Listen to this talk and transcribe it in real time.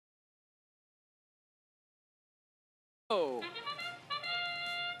Oh.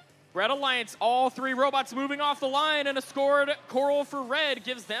 Red Alliance, all three robots moving off the line, and a scored Coral for Red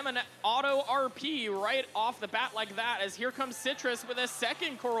gives them an auto RP right off the bat like that, as here comes Citrus with a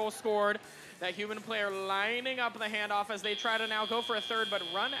second Coral scored. That human player lining up the handoff as they try to now go for a third, but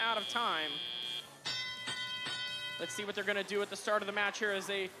run out of time. Let's see what they're gonna do at the start of the match here,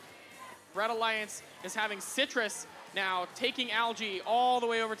 as Red Alliance is having Citrus now taking Algae all the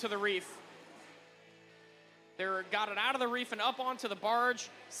way over to the reef. They're got it out of the reef and up onto the barge.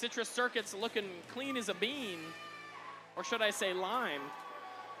 Citrus Circuits looking clean as a bean, or should I say lime.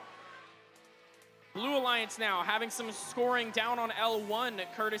 Blue Alliance now having some scoring down on L1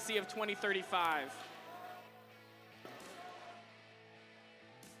 courtesy of 2035.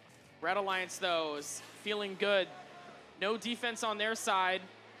 Red Alliance, though, is feeling good. No defense on their side.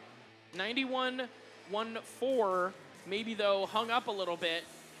 91-1-4, maybe, though, hung up a little bit.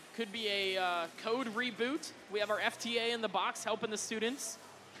 Could be a code reboot. We have our FTA in the box helping the students.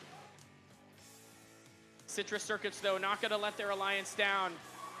 Citrus Circuits, though, not going to let their alliance down,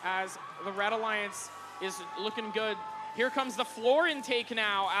 as the Red Alliance is looking good. Here comes the floor intake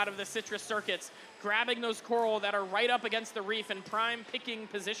now out of the Citrus Circuits, grabbing those coral that are right up against the reef in prime picking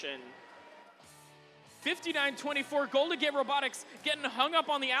position. 59-24, Golden Gate Robotics getting hung up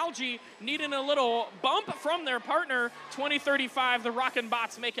on the algae, needing a little bump from their partner. 2035, the Rockin'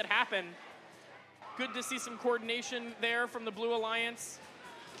 Bots make it happen. Good to see some coordination there from the Blue Alliance.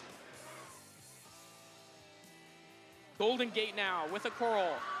 Golden Gate now with a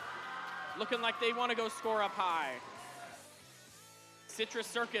coral, looking like they want to go score up high. Citrus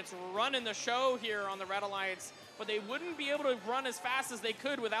Circuits running the show here on the Red Alliance, but they wouldn't be able to run as fast as they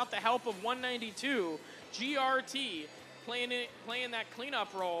could without the help of 192. GRT playing that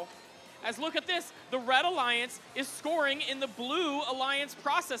cleanup role. As look at this, the Red Alliance is scoring in the Blue Alliance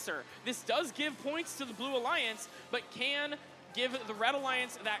processor. This does give points to the Blue Alliance, but can give the Red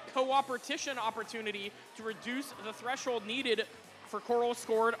Alliance that cooperation opportunity to reduce the threshold needed for coral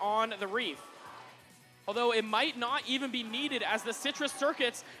scored on the reef. Although it might not even be needed, as the Citrus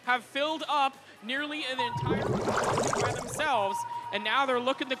Circuits have filled up nearly an entire reef by themselves, and now they're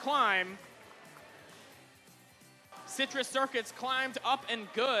looking to climb. Citrus Circuits climbed up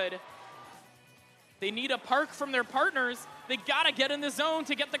and good. They need a park from their partners. They gotta get in the zone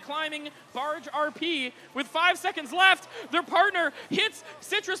to get the climbing barge RP. With 5 seconds left, their partner hits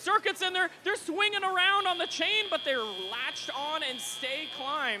Citrus Circuits, and they're swinging around on the chain, but they're latched on and stay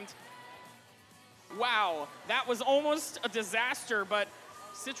climbed. Wow, that was almost a disaster, but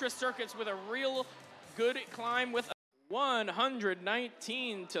Citrus Circuits with a real good climb with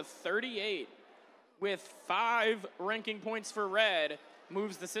 119-38, with 5 ranking points for Red,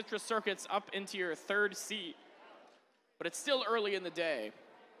 moves the Citrus Circuits up into your third seat. But it's still early in the day.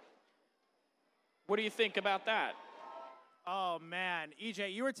 What do you think about that? Oh man,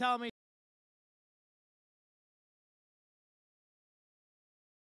 EJ, you were telling me